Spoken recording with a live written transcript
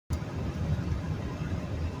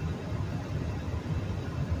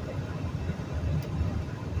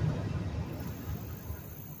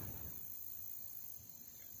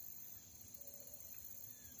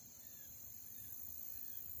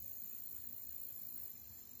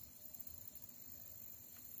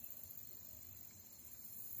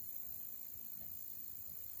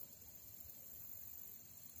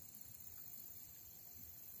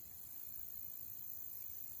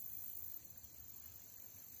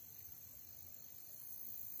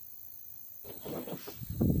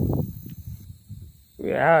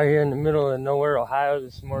We're out here in the middle of nowhere, Ohio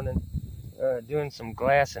this morning, doing some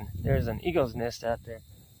glassing. There's an eagle's nest out there,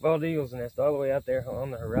 bald eagle's nest all the way out there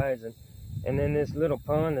on the horizon. And then this little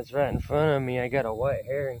pond that's right in front of me, I got a white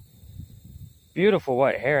herring. Beautiful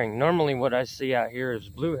white herring. Normally what I see out here is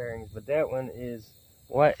blue herrings, but that one is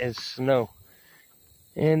white as snow.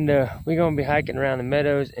 And we're going to be hiking around the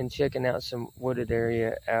meadows and checking out some wooded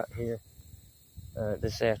area out here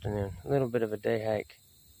this afternoon. A little bit of a day hike.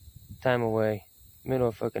 Time away. Middle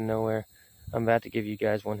of fucking nowhere. I'm about to give you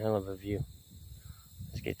guys one hell of a view.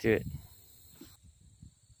 Let's get to it.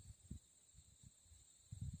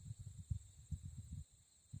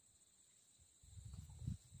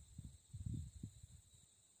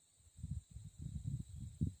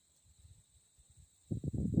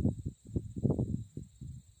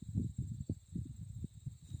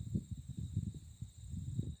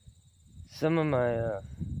 Some of my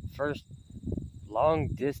first long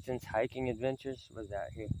distance hiking adventures was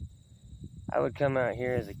out here. I would come out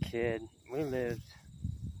here as a kid. We lived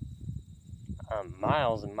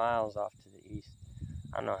miles and miles off to the east.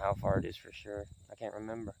 I don't know how far it is for sure. I can't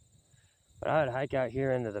remember. But I would hike out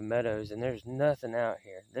here into the meadows, and there's nothing out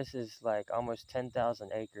here. This is like almost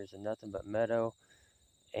 10,000 acres of nothing but meadow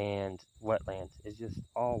and wetlands. It's just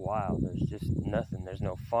all wild. There's just nothing. There's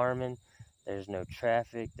no farming. There's no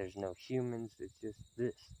traffic. There's no humans. It's just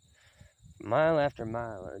this. Mile after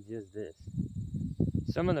mile of just this.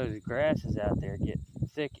 Some of those grasses out there get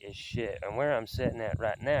thick as shit. And where I'm sitting at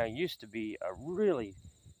right now used to be a really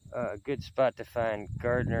good spot to find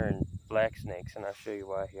gardener and black snakes. And I'll show you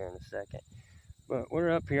why here in a second. But we're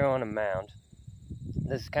up here on a mound.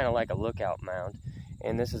 This is kind of like a lookout mound.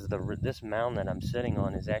 And this is this mound that I'm sitting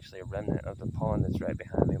on is actually a remnant of the pond that's right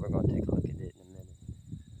behind me. We're going to take a look at it in a minute.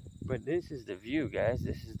 But this is the view, guys.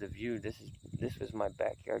 This is the view. This was my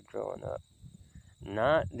backyard growing up.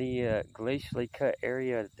 Not the glacially cut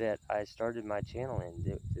area that I started my channel in.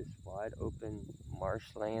 It was just wide open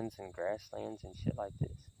marshlands and grasslands and shit like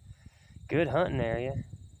this. Good hunting area.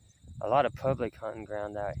 A lot of public hunting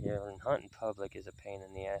ground out here, and hunting public is a pain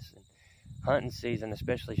in the ass. And hunting season,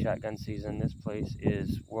 especially shotgun season, this place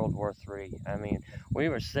is World War III. I mean, we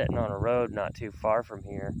were sitting on a road not too far from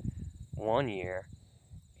here one year,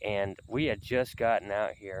 and we had just gotten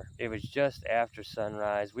out here. It was just after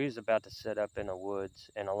sunrise. We was about to set up in the woods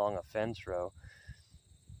and along a fence row.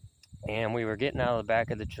 And we were getting out of the back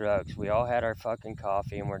of the trucks. We all had our fucking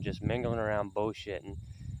coffee and we're just mingling around bullshitting.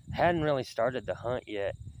 Hadn't really started the hunt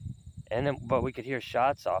yet. But we could hear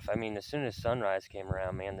shots off. I mean, as soon as sunrise came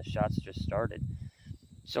around, man, the shots just started.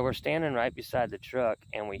 So we're standing right beside the truck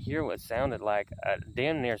and we hear what sounded like,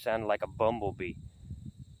 damn near sounded like a bumblebee.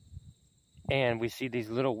 And we see these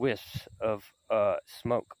little wisps of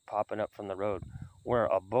smoke popping up from the road, where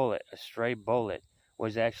a stray bullet,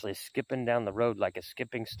 was actually skipping down the road like a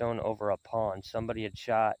skipping stone over a pond. Somebody had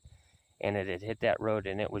shot, and it had hit that road,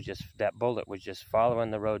 and that bullet was just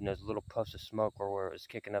following the road, and those little puffs of smoke were where it was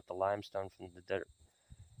kicking up the limestone from the dirt.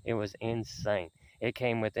 It was insane. It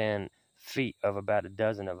came within feet of about a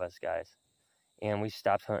dozen of us guys. And we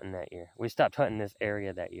stopped hunting that year. We stopped hunting this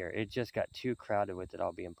area that year. It just got too crowded with it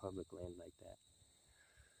all being public land like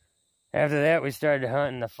that. After that, we started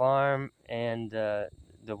hunting the farm and the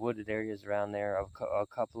wooded areas around there. A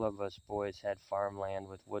couple of us boys had farmland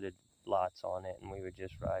with wooded lots on it, and we would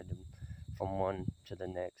just ride them from one to the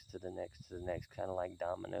next, to the next, to the next, kind of like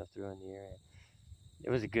domino through in the area. It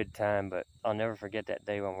was a good time, but I'll never forget that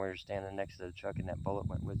day when we were standing next to the truck and that bullet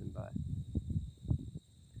went whizzing by.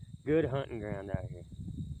 Good hunting ground out here.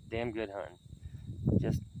 Damn good hunting.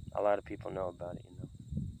 Just a lot of people know about it, you know.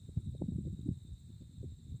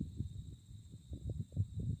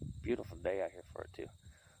 Beautiful day out here for it too.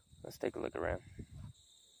 Let's take a look around.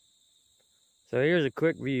 So here's a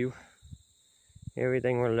quick view.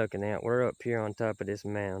 Everything we're looking at. We're up here on top of this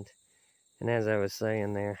mound. And as I was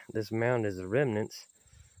saying there, this mound is the remnants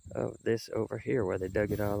of this over here where they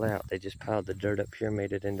dug it all out. They just piled the dirt up here,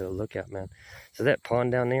 made it into a lookout mound. So that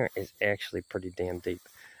pond down there is actually pretty damn deep.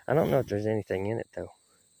 I don't know if there's anything in it though.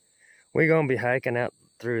 We're going to be hiking out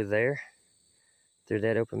through there, through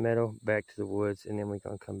that open meadow, back to the woods, and then we're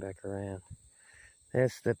going to come back around.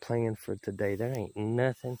 That's the plan for today. There ain't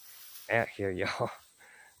nothing out here, y'all.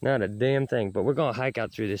 Not a damn thing. But we're going to hike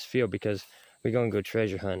out through this field because we're going to go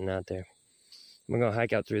treasure hunting out there. We're going to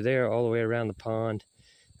hike out through there, all the way around the pond,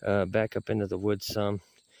 back up into the woods some,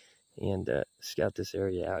 and scout this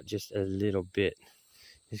area out just a little bit.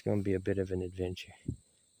 It's going to be a bit of an adventure.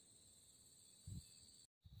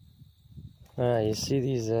 You see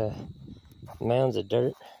these mounds of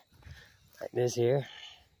dirt like this here?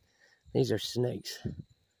 These are snakes.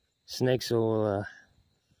 Snakes will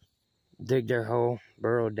dig their hole,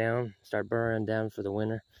 burrow down, start burrowing down for the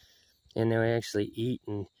winter. And they'll actually eat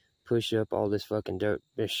and push up all this fucking dirt.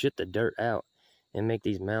 They'll shit the dirt out and make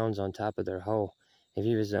these mounds on top of their hole. If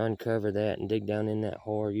you was to uncover that and dig down in that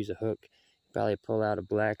hole or use a hook, probably pull out a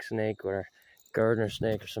black snake or a gardener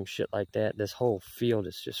snake or some shit like that. This whole field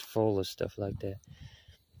is just full of stuff like that.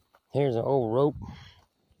 Here's an old rope.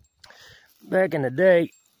 Back in the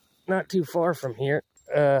day, not too far from here,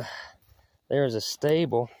 there was a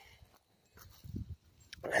stable.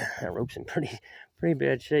 That rope's in pretty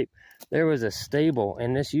bad shape. There was a stable,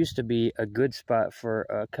 and this used to be a good spot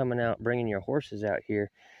for coming out, bringing your horses out here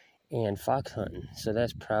and fox hunting. So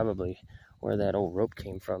that's probably where that old rope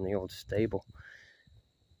came from, the old stable.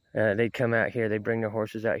 They'd come out here, they'd bring their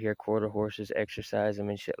horses out here, quarter horses, exercise them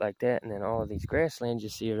and shit like that. And then all of these grasslands you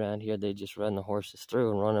see around here, they just run the horses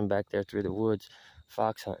through and run them back there through the woods,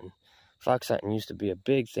 fox hunting. Fox hunting used to be a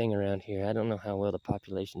big thing around here. I don't know how well the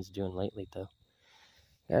population's doing lately, though.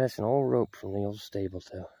 Got us an old rope from the old stable,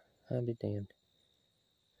 though. I'll be damned.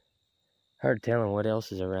 Hard telling what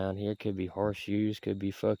else is around here. Could be horseshoes, could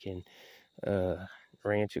be fucking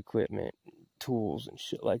ranch equipment, tools and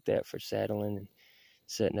shit like that for saddling and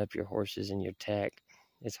setting up your horses and your tack.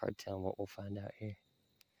 It's hard telling what we'll find out here.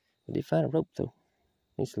 We did find a rope, though.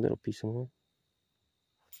 It's a little piece of one.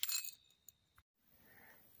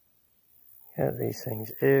 Got these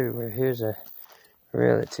things everywhere. Here's a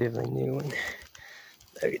relatively new one.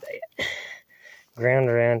 Look at that. Ground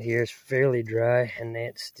around here is fairly dry, and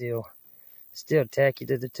that's still tacky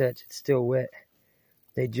to the touch. It's still wet.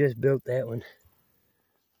 They just built that one.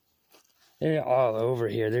 They're all over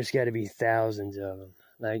here. There's got to be thousands of them.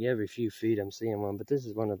 Like every few feet I'm seeing one, but this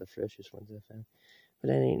is one of the freshest ones I found. But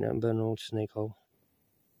that ain't nothing but an old snake hole.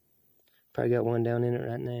 Probably got one down in it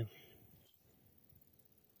right now.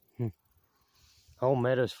 Whole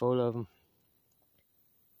meadow's full of them.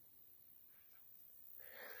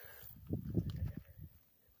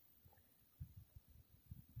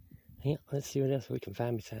 Yeah, let's see what else we can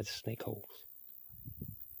find besides snake holes.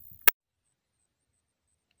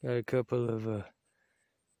 Got a couple of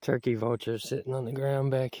turkey vultures sitting on the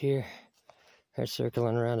ground back here. They're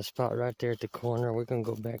circling around a spot right there at the corner. We're gonna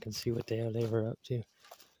go back and see what the hell they were up to.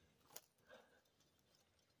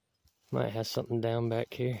 Might have something down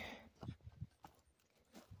back here.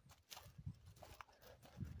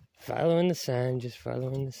 Following the sign, just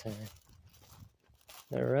following the sign.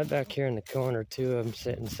 They're right back here in the corner, two of them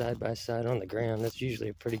sitting side by side on the ground. That's usually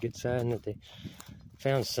a pretty good sign that they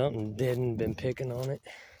found something dead and been picking on it.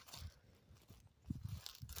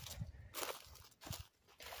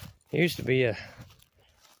 There used to be a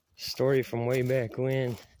story from way back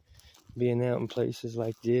when, being out in places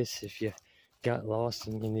like this, if you got lost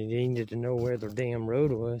and you needed to know where the damn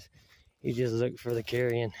road was, you just looked for the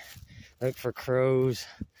carrion. Look for crows,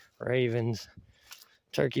 ravens,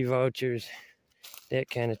 turkey vultures, that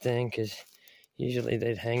kind of thing, because usually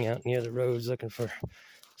they'd hang out near the roads looking for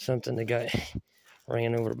something that got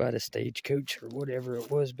ran over by the stagecoach or whatever it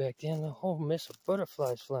was back then. A whole mess of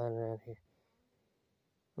butterflies flying around here.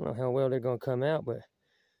 I don't know how well they're going to come out, but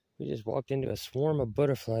we just walked into a swarm of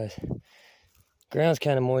butterflies. Ground's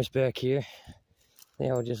kind of moist back here. They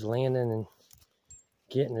all just landing and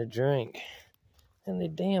getting a drink.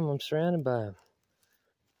 And damn, I'm surrounded by them.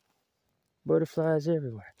 Butterflies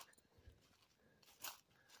everywhere.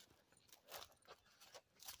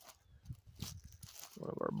 One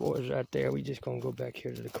of our boys right there. We just gonna go back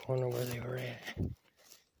here to the corner where they were at.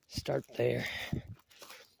 Start there.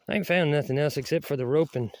 I ain't found nothing else except for the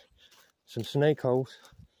rope and some snake holes.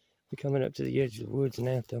 We're coming up to the edge of the woods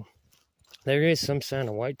now, though. There is some sign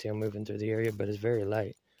of whitetail moving through the area, but it's very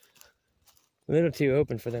light. A little too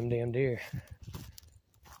open for them damn deer.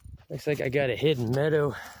 Looks like I got a hidden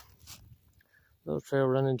meadow. Little trail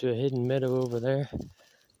running to a hidden meadow over there.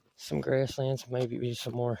 Some grasslands, maybe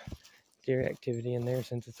some more deer activity in there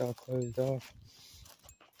since it's all closed off.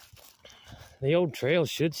 The old trails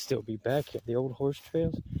should still be back here, the old horse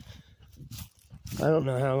trails. I don't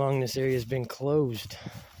know how long this area's been closed.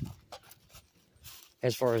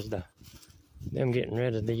 As far as them getting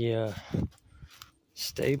rid of the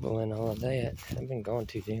stable and all of that. I've been gone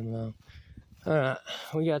too damn long. Alright,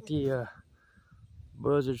 we got the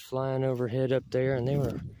buzzards flying overhead up there, and they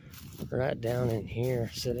were right down in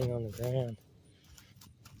here, sitting on the ground.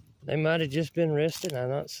 They might have just been resting. I'm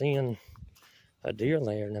not seeing a deer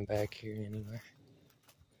lair in the back here anywhere.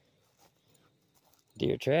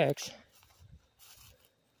 Deer tracks.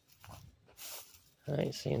 I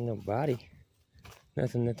ain't seeing no body.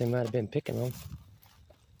 Nothing that they might have been picking on.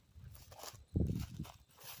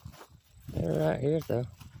 They're right here though.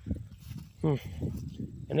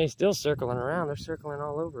 And they still circling around. They're circling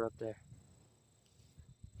all over up there.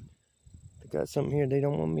 got something here they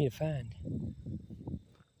don't want me to find.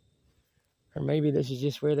 Or maybe this is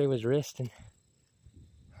just where they was resting.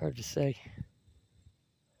 Hard to say.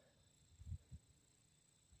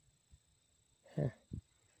 Huh.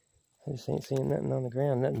 I just ain't seeing nothing on the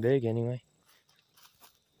ground, nothing big anyway.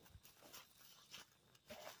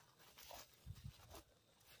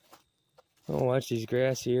 I'll watch these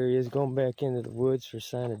grassy areas, going back into the woods for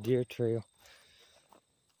sign of deer trail.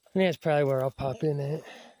 And that's probably where I'll pop in at.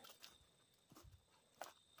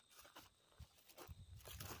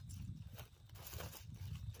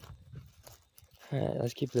 Alright,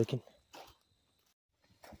 let's keep looking.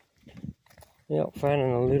 Yep,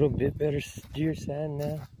 finding a little bit better deer sign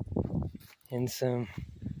now. And some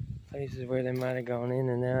places where they might have gone in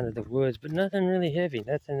and out of the woods, but nothing really heavy,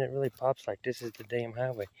 nothing that really pops like this is the damn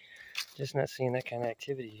highway. Just not seeing that kind of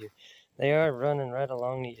activity here. They are running right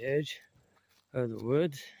along the edge of the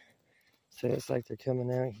woods, so it's like they're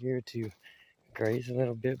coming out here to graze a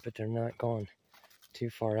little bit, but they're not going too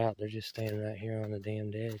far out. They're just staying right here on the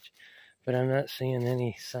damned edge. But I'm not seeing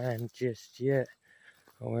any sign just yet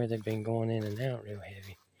of where they've been going in and out real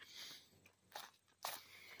heavy.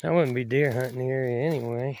 I wouldn't be deer hunting the area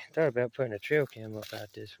anyway. Thought about putting a trail cam up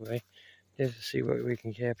out this way just to see what we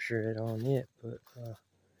can capture it on it, but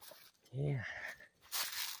yeah,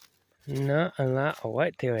 not a lot of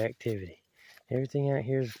whitetail activity. Everything out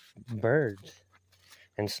here is birds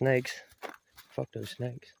and snakes. Fuck those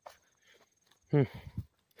snakes.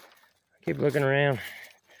 Keep looking around.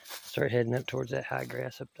 Start heading up towards that high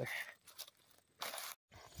grass up there.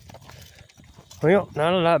 Well,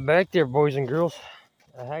 not a lot back there, boys and girls.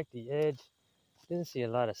 I hiked the edge. Didn't see a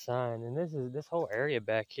lot of sign, and this whole area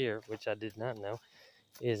back here, which I did not know,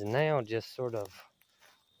 is now just sort of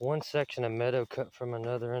one section of meadow cut from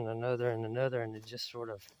another and another and another, and it just sort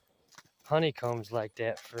of honeycombs like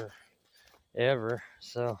that forever.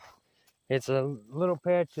 So it's a little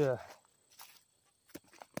patch of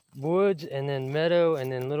woods and then meadow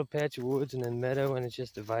and then little patch of woods and then meadow, and it's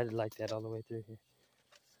just divided like that all the way through here.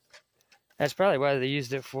 That's probably why they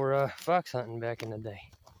used it for fox hunting back in the day.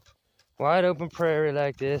 Wide open prairie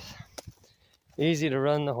like this, easy to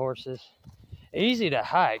run the horses, easy to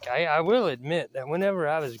hike. I will admit that whenever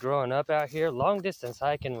I was growing up out here, long distance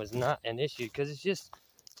hiking was not an issue because it's just,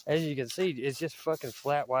 as you can see, it's just fucking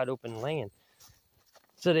flat, wide open land.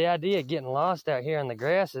 So the idea of getting lost out here on the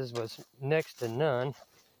grasses was next to none,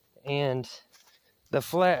 and the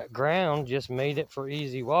flat ground just made it for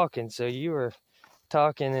easy walking. So you were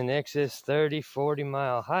talking in excess 30-40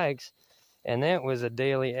 mile hikes, and that was a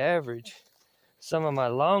daily average. Some of my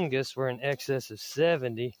longest were in excess of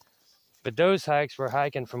 70, but those hikes were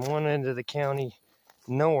hiking from one end of the county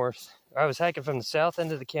north. I was hiking from the south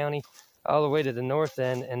end of the county all the way to the north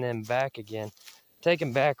end and then back again,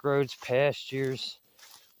 taking back roads, pastures,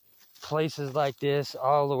 places like this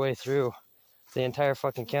all the way through the entire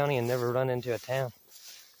fucking county and never run into a town.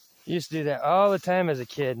 Used to do that all the time as a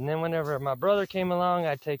kid, and then whenever my brother came along,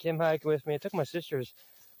 I'd take him hiking with me. I took my sisters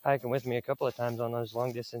hiking with me a couple of times on those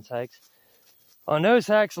long distance hikes. On those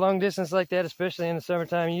hikes, long distance like that, especially in the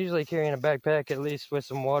summertime, usually carrying a backpack at least with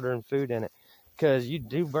some water and food in it, because you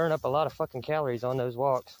do burn up a lot of fucking calories on those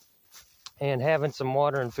walks. And having some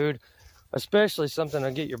water and food, especially something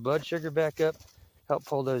to get your blood sugar back up, help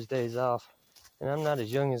pull those days off. And I'm not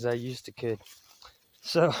as young as I used to could.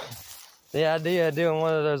 So the idea of doing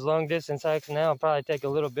one of those long distance hikes now will probably take a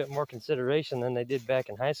little bit more consideration than they did back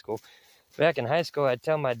in high school. Back in high school, I'd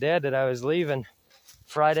tell my dad that I was leaving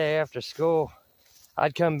Friday after school.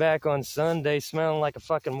 I'd come back on Sunday smelling like a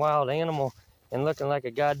fucking wild animal and looking like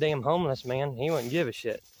a goddamn homeless man. He wouldn't give a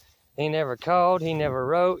shit. He never called, he never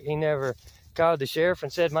wrote, he never called the sheriff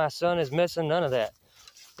and said my son is missing, none of that.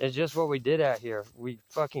 It's just what we did out here. We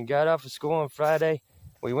fucking got off of school on Friday.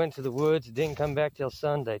 We went to the woods, didn't come back till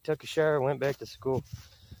Sunday. Took a shower, went back to school.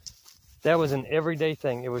 That was an everyday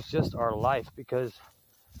thing. It was just our life because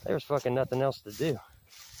there was fucking nothing else to do.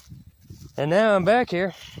 And now I'm back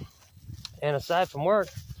here, and aside from work,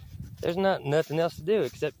 there's nothing else to do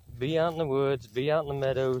except be out in the woods, be out in the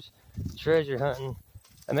meadows, treasure hunting.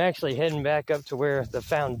 I'm actually heading back up to where the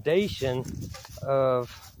foundation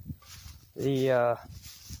of the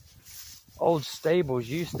old stables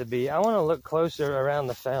used to be. I want to look closer around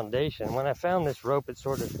the foundation. When I found this rope, it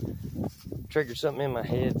sort of triggered something in my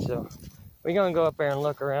head. So we're going to go up there and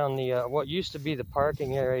look around the what used to be the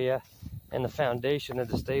parking area and the foundation of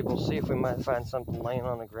the stable. See if we might find something laying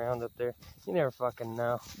on the ground up there. You never fucking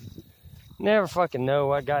know. Never fucking know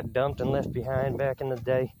what got dumped and left behind back in the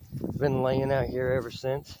day. Been laying out here ever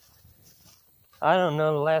since. I don't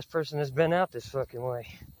know the last person that's been out this fucking way.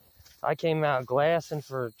 I came out glassing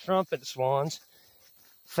for trumpet swans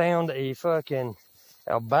found a fucking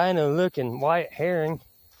albino looking white herring,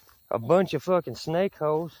 a bunch of fucking snake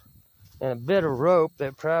holes, and a bit of rope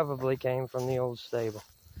that probably came from the old stable.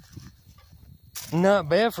 Not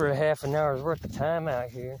bad for a half an hour's worth of time out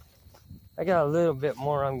here. I got a little bit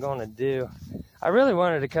more I'm gonna do. I really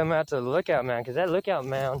wanted to come out to the lookout mound, because that lookout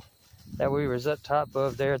mound that we was up top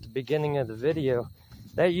of there at the beginning of the video,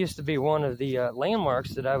 that used to be one of the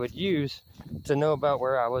landmarks that I would use to know about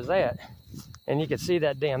where I was at. And you could see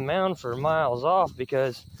that damn mound for miles off,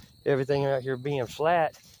 because everything out here being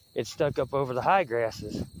flat, it stuck up over the high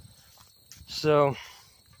grasses. So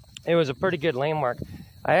it was a pretty good landmark.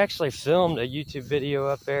 I actually filmed a YouTube video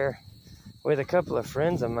up there with a couple of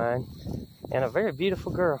friends of mine and a very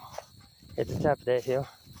beautiful girl at the top of that hill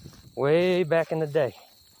way back in the day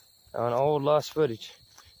on old lost footage.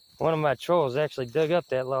 One of my trolls actually dug up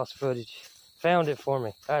that lost footage, found it for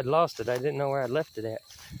me. I'd lost it. I didn't know where I'd left it at,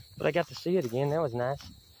 but I got to see it again. That was nice.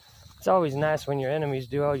 It's always nice when your enemies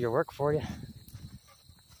do all your work for you.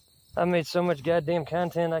 I made so much goddamn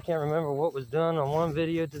content, I can't remember what was done on one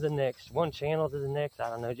video to the next, one channel to the next. I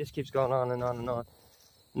don't know, it just keeps going on and on and on.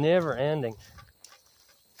 Never ending.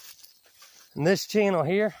 And this channel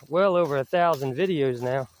here, well over 1,000 videos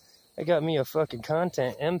now. I got me a fucking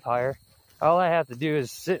content empire. All I have to do is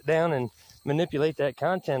sit down and manipulate that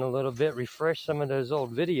content a little bit, refresh some of those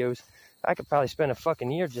old videos. I could probably spend a fucking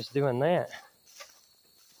year just doing that.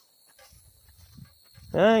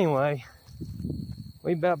 Anyway,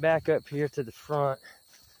 we about back up here to the front.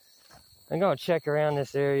 I'm gonna check around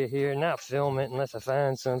this area here, not film it unless I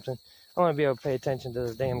find something. I wanna be able to pay attention to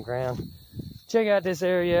the damn ground. Check out this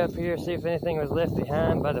area up here, see if anything was left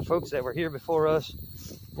behind by the folks that were here before us.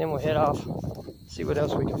 Then we'll head off, see what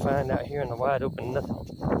else we can find out here in the wide open nothing.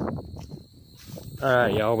 All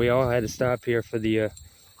right, y'all, we all had to stop here for the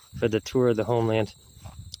tour of the homeland.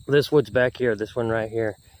 This woods back here, this one right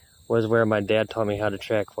here, was where my dad taught me how to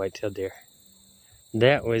track whitetail deer.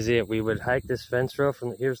 That was it. We would hike this fence row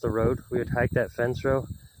from, here's the road. We would hike that fence row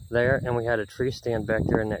there, and we had a tree stand back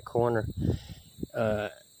there in that corner.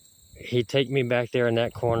 He'd take me back there in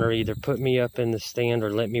that corner, either put me up in the stand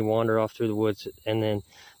or let me wander off through the woods, and then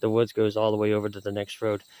the woods goes all the way over to the next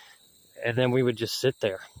road. And then we would just sit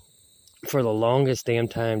there for the longest damn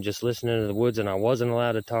time, just listening to the woods, and I wasn't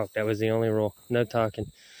allowed to talk. That was the only rule, no talking.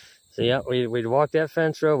 So yeah, we'd walk that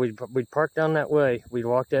fence row, we'd park down that way, we'd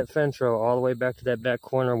walk that fence row all the way back to that back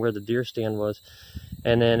corner where the deer stand was.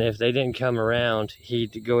 And then if they didn't come around,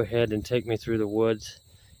 he'd go ahead and take me through the woods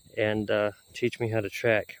and teach me how to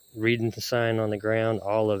track, reading the sign on the ground,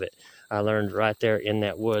 all of it. I learned right there in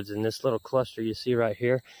that woods. And this little cluster you see right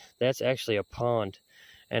here, that's actually a pond.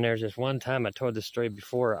 And there's this one time, I told this story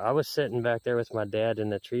before, I was sitting back there with my dad in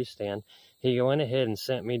the tree stand. He went ahead and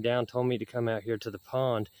sent me down, told me to come out here to the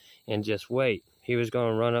pond and just wait. He was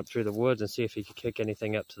going to run up through the woods and see if he could kick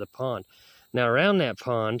anything up to the pond. Now around that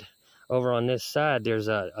pond, over on this side, there's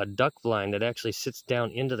a duck blind that actually sits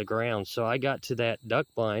down into the ground. So I got to that duck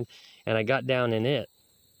blind and I got down in it.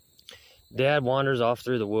 Dad wanders off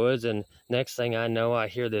through the woods, and next thing I know, I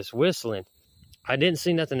hear this whistling. I didn't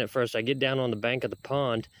see nothing at first. I get down on the bank of the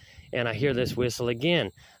pond and I hear this whistle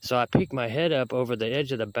again. So I peek my head up over the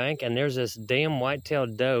edge of the bank, and there's this damn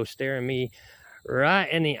white-tailed doe staring me right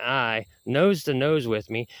in the eye, nose to nose with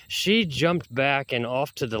me. She jumped back and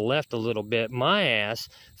off to the left a little bit. My ass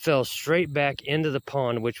fell straight back into the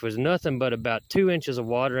pond, which was nothing but about 2 inches of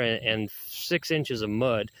water and 6 inches of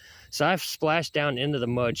mud. So I splashed down into the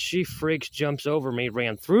mud. She freaks, jumps over me,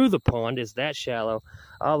 ran through the pond, it's that shallow,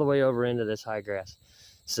 all the way over into this high grass.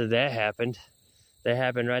 So that happened. That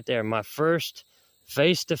happened right there. My first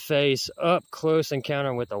face-to-face, up-close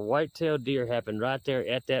encounter with a white-tailed deer happened right there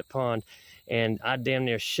at that pond. And I damn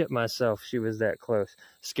near shit myself. She was that close.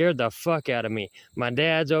 Scared the fuck out of me. My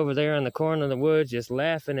dad's over there in the corner of the woods just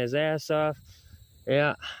laughing his ass off.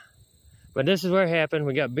 Yeah. But this is where it happened.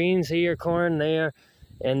 We got beans here, corn there,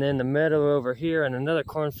 and then the meadow over here, and another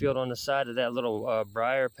cornfield on the side of that little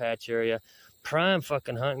briar patch area. Prime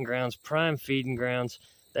fucking hunting grounds, prime feeding grounds.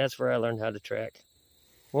 That's where I learned how to track.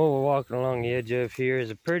 What we're walking along the edge of here is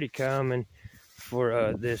a pretty common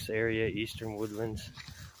for this area, eastern woodlands.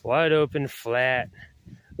 Wide open, flat,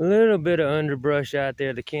 a little bit of underbrush out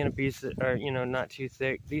there. The canopies are, you know, not too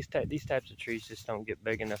thick. These types of trees just don't get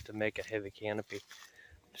big enough to make a heavy canopy.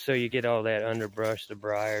 So you get all that underbrush, the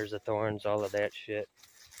briars, the thorns, all of that shit.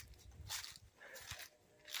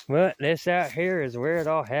 But this out here is where it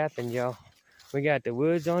all happened, y'all. We got the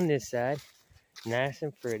woods on this side, nice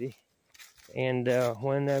and pretty. And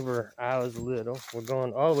whenever I was little, we're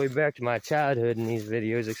going all the way back to my childhood in these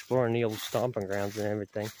videos, exploring the old stomping grounds and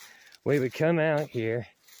everything. We would come out here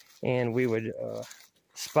and we would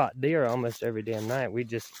spot deer almost every damn night. We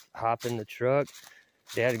just hop in the truck.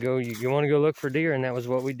 Dad would go, you want to go look for deer? And that was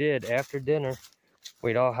what we did. After dinner,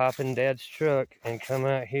 we'd all hop in Dad's truck and come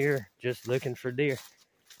out here just looking for deer.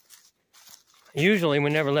 Usually, we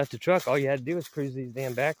never left the truck. All you had to do was cruise these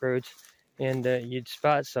damn back roads, and you'd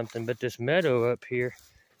spot something. But this meadow up here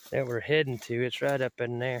that we're heading to, it's right up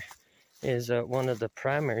in there, is one of the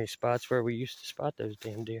primary spots where we used to spot those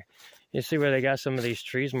damn deer. You see where they got some of these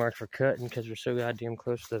trees marked for cutting because we're so goddamn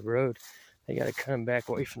close to the road. They got to cut them back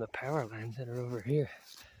away from the power lines that are over here.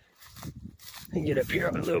 And get up here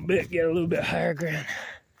a little bit, get a little bit higher ground.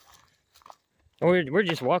 We're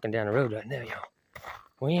just walking down the road right now, y'all.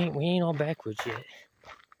 We ain't all backwards yet.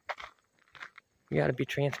 You got to be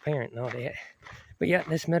transparent and all that. But yeah,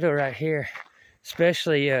 this meadow right here,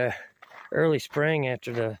 especially early spring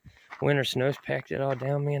after the winter snows packed it all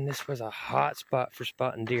down, man, this was a hot spot for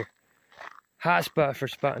spotting deer. Hot spot for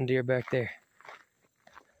spotting deer back there.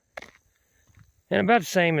 And about the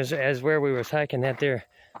same as where we was hiking that there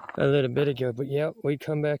a little bit ago. But yeah, we'd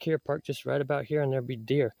come back here, park just right about here, and there'd be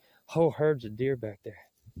deer. Whole herds of deer back there.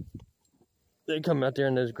 They'd come out there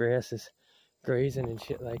in those grasses, grazing and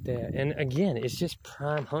shit like that. And again, it's just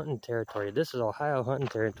prime hunting territory. This is Ohio hunting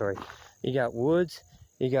territory. You got woods,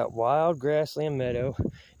 you got wild grassland meadow,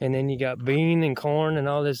 and then you got bean and corn and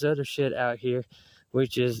all this other shit out here,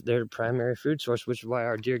 which is their primary food source, which is why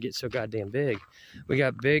our deer get so goddamn big. We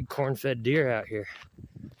got big corn-fed deer out here.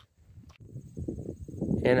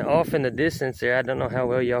 And off in the distance there, I don't know how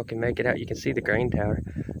well y'all can make it out. You can see the grain tower.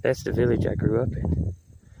 That's the village I grew up in.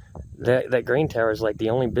 That grain tower is like the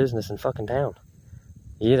only business in fucking town.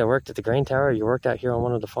 You either worked at the grain tower or you worked out here on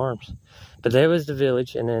one of the farms. But there was the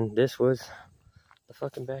village, and then this was the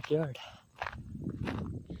fucking backyard.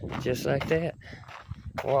 Just like that.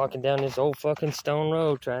 Walking down this old fucking stone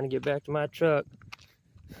road trying to get back to my truck.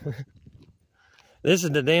 This is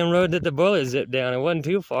the damn road that the bullet zipped down. It wasn't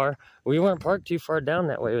too far. We weren't parked too far down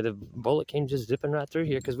that way. The bullet came just zipping right through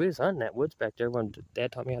here because we was hunting that woods back there when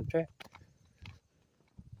Dad taught me how to trap.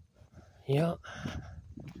 Yeah.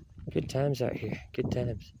 Good times out here. Good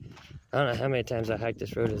times. I don't know how many times I hiked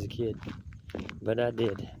this road as a kid, but I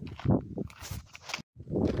did.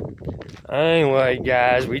 Anyway,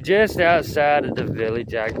 guys, we just outside of the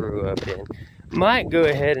village I grew up in. Might go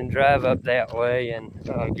ahead and drive up that way and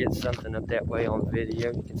get something up that way on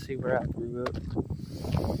video. You can see where I grew up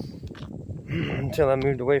until I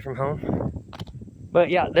moved away from home. But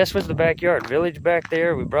yeah, this was the backyard. Village back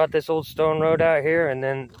there. We brought this old stone road out here, and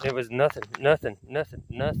then it was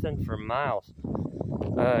nothing for miles.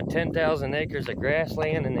 10,000 acres of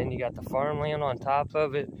grassland, and then you got the farmland on top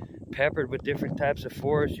of it, peppered with different types of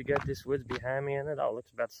forest. You got this woods behind me, and it all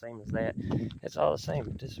looks about the same as that. It's all the same,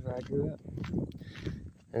 but this is where I grew up.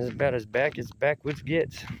 This is about as backwoods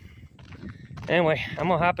gets. Anyway, I'm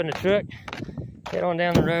gonna hop in the truck, head on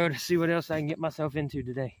down the road, see what else I can get myself into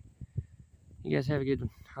today. You guys have a good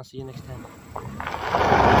one. I'll see you next time.